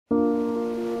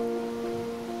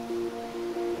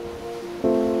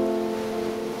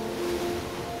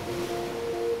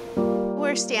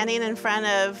we're standing in front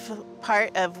of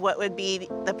part of what would be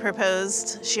the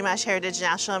proposed Chumash Heritage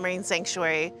National Marine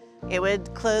Sanctuary. It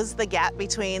would close the gap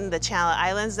between the Channel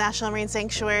Islands National Marine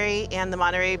Sanctuary and the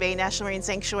Monterey Bay National Marine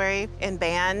Sanctuary and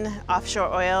ban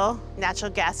offshore oil,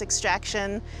 natural gas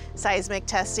extraction, seismic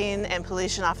testing, and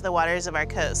pollution off the waters of our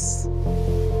coasts.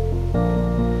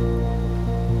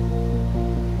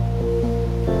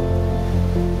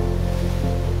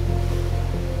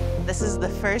 This is the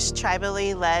first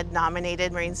tribally led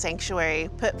nominated marine sanctuary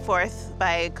put forth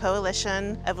by a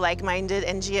coalition of like-minded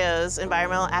NGOs,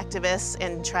 environmental activists,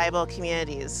 and tribal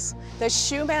communities. The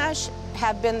Chumash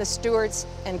have been the stewards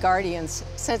and guardians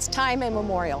since time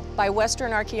immemorial, by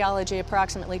Western archaeology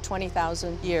approximately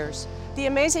 20,000 years. The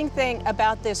amazing thing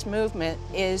about this movement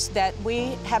is that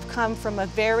we have come from a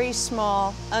very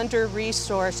small,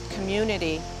 under-resourced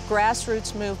community,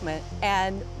 grassroots movement,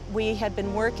 and we had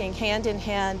been working hand in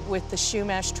hand with the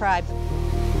Chumash Tribe.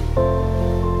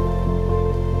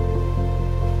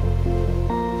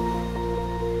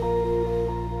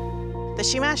 The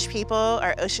Chumash people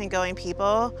are ocean-going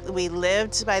people. We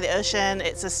lived by the ocean.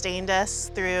 It sustained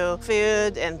us through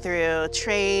food and through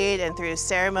trade and through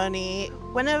ceremony.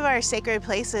 One of our sacred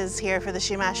places here for the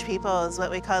Chumash people is what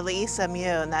we call Li'isa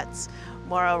Mu, and that's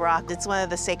Morro Rock. It's one of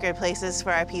the sacred places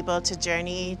for our people to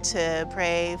journey, to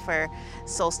pray for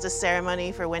solstice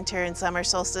ceremony, for winter and summer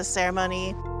solstice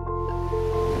ceremony.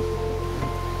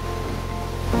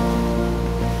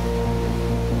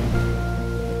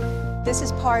 This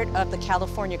is part of the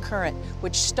California Current,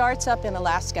 which starts up in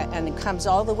Alaska and comes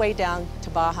all the way down to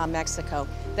Baja, Mexico.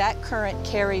 That current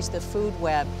carries the food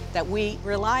web that we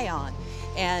rely on.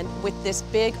 And with this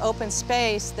big open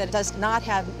space that does not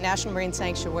have National Marine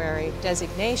Sanctuary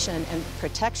designation and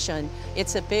protection,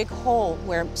 it's a big hole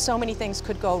where so many things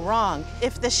could go wrong.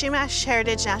 If the Chumash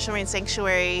Heritage National Marine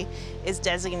Sanctuary is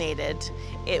designated,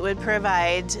 it would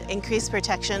provide increased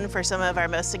protection for some of our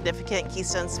most significant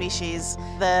keystone species.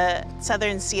 The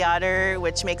southern sea otter,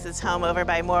 which makes its home over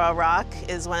by Morro Rock,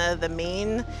 is one of the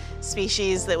main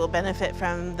species that will benefit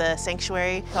from the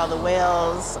sanctuary. All the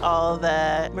whales, all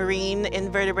the marine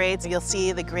invertebrates. You'll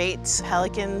see the great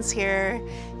pelicans here.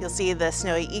 You'll see the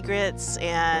snowy egrets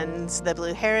and the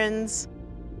blue herons.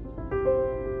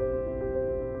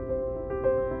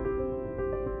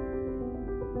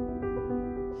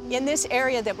 In this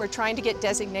area that we're trying to get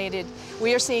designated,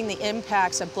 we are seeing the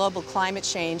impacts of global climate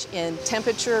change in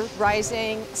temperature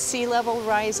rising, sea level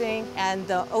rising, and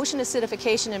the ocean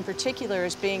acidification in particular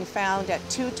is being found at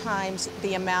 2 times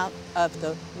the amount of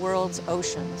the world's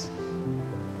oceans.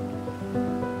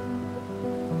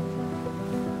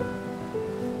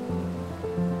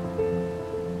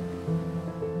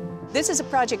 This is a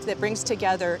project that brings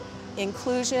together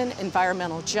inclusion,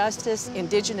 environmental justice,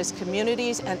 indigenous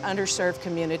communities, and underserved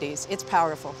communities. It's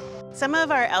powerful. Some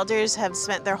of our elders have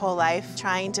spent their whole life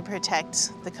trying to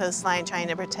protect the coastline, trying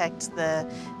to protect the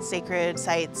sacred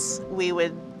sites. We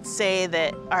would say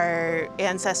that our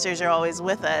ancestors are always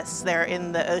with us. They're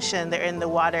in the ocean, they're in the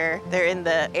water, they're in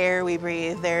the air we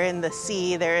breathe, they're in the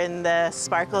sea, they're in the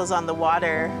sparkles on the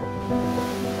water.